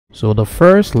So the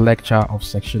first lecture of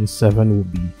section 7 will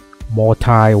be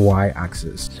multi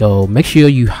y-axis. So make sure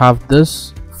you have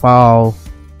this file.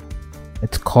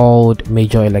 It's called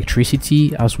major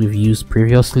electricity, as we've used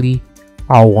previously.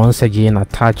 I'll once again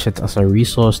attach it as a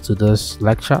resource to this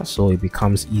lecture so it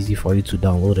becomes easy for you to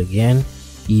download again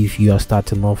if you are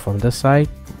starting off from this side.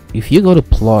 If you go to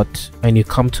plot and you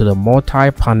come to the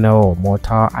multi-panel or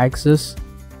multi-axis,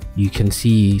 you can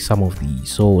see some of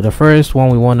these. So the first one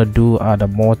we want to do are the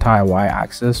multi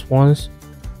y-axis ones.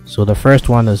 So the first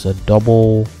one is a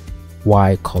double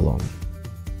y column.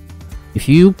 If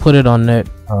you put it on it,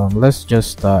 let's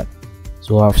just start.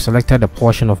 So I've selected a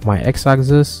portion of my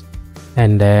x-axis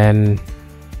and then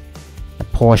a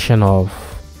portion of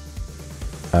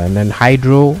and then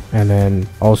hydro and then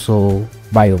also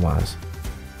biomass.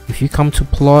 If you come to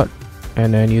plot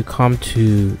and then you come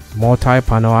to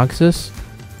multi-panel axis,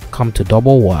 come to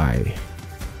double y,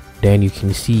 then you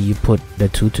can see you put the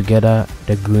two together.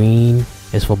 The green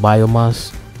is for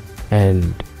biomass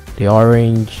and the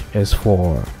orange is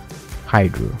for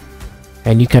hydro,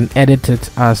 and you can edit it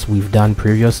as we've done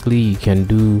previously. You can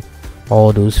do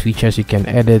all those features. You can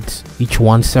edit each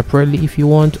one separately if you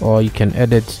want, or you can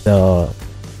edit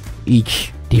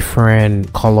each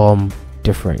different column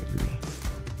differently.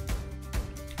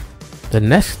 The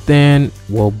next thing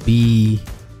will be,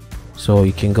 so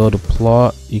you can go to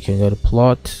plot,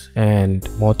 and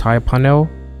multi-panel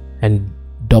and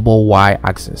double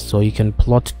y-axis. So you can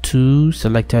plot two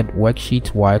selected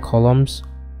worksheet y columns.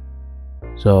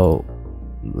 So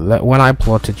when I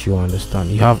plot it, you understand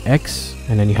you have x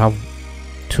and then you have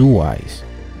two y's.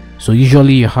 So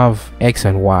usually you have x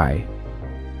and y,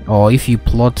 or if you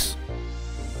plot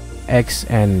x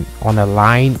and on a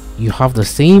line, you have the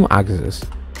same axis,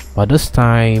 but this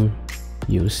time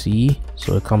you see.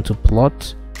 So come to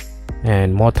plot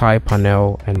and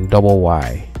multi-panel and double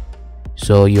y.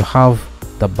 So you have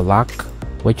the black,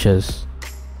 which is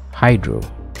hydro,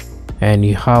 and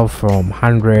you have from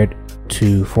 100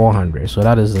 to 400, so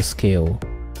that is the scale.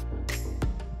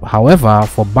 However,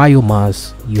 for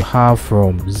biomass you have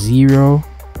from 0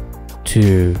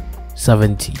 to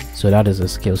 70, so that is the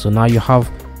scale. So now you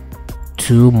have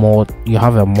you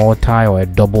have a multi or a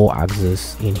double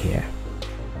axis in here,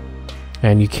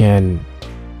 and you can,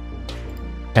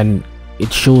 and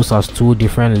it shows us two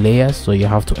different layers, so you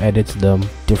have to edit them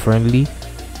differently.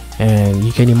 And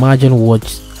you can imagine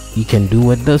what you can do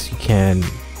with this. You can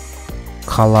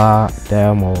color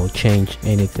them or change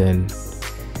anything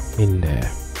in there.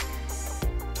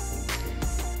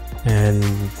 And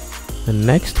the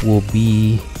next will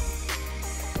be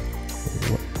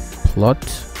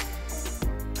plot,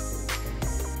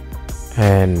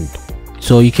 and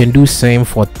so you can do same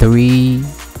for 3,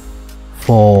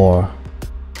 4,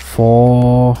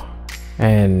 4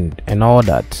 and all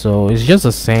that. So it's just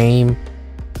the same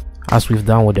as we've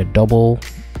done with the double.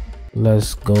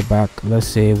 Let's go back. Let's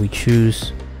say we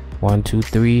choose 1, 2,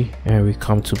 3 and we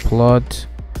come to plot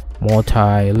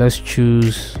multi. Let's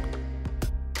choose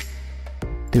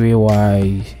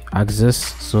 3y axis,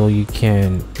 so you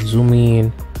can zoom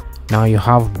in. Now you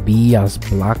have B as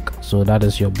black, so that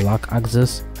is your black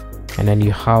axis, and then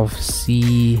you have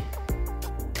C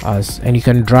as, and you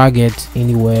can drag it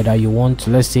anywhere that you want.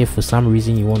 Let's say for some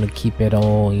reason you want to keep it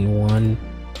all in one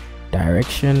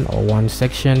direction or one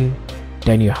section,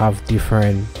 then you have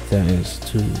different things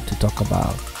to talk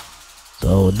about.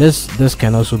 So this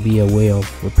can also be a way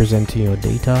of representing your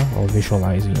data or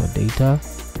visualizing your data,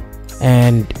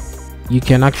 and you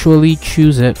can actually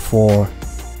choose it for,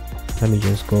 let me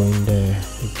just go in there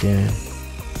again,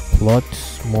 plot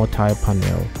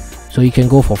multi-panel. So you can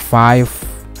go for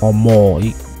 5 or more.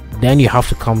 Then you have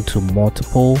to come to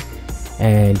multiple,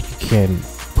 and you can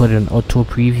put an auto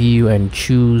preview and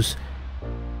choose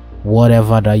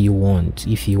whatever that you want.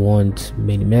 If you want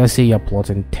many, let's say you're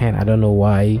plotting 10, I don't know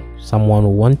why someone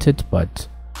will want it, but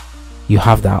you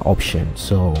have that option.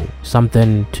 So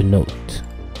something to note.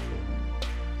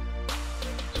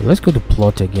 So let's go to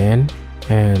plot again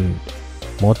and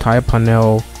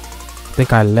multi-panel. I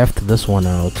think I left this one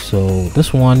out. So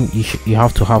this one you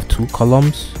have to have two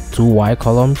columns, two y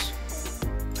columns,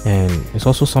 and it's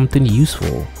also something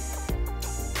useful.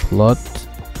 Plot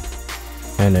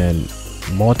and then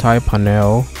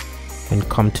multi-panel and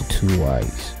come to 2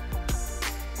 y's.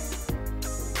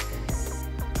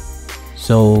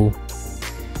 So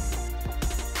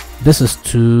this is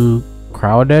too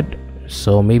crowded,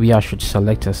 so maybe I should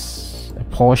select a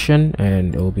portion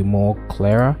and it will be more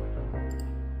clearer.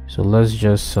 So let's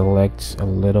just select a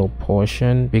little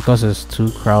portion. Because it's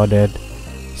too crowded,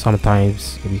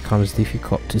 sometimes it becomes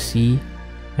difficult to see,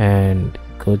 and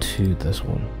go to this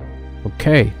one.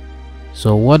 Okay,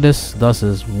 So what this does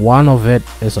is, one of it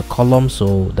is a column,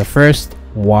 so the first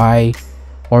Y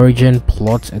Origin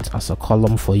plots it as a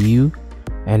column for you,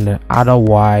 and the other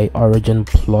Y Origin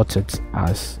plots it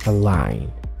as a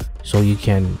line. So you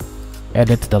can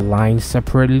edit the line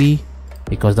separately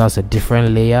because that's a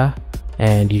different layer,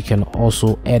 and you can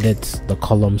also edit the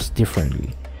columns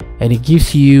differently. And it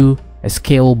gives you a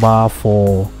scale bar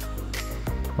for,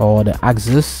 or the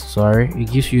axis, sorry,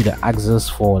 it gives you the axis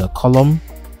for the column,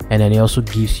 and then it also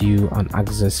gives you an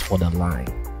axis for the line.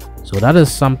 So that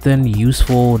is something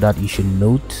useful that you should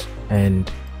note, and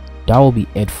that will be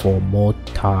it for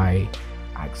multi-axis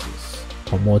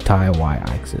or multi-y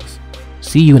axis.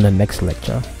 See you in the next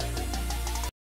lecture.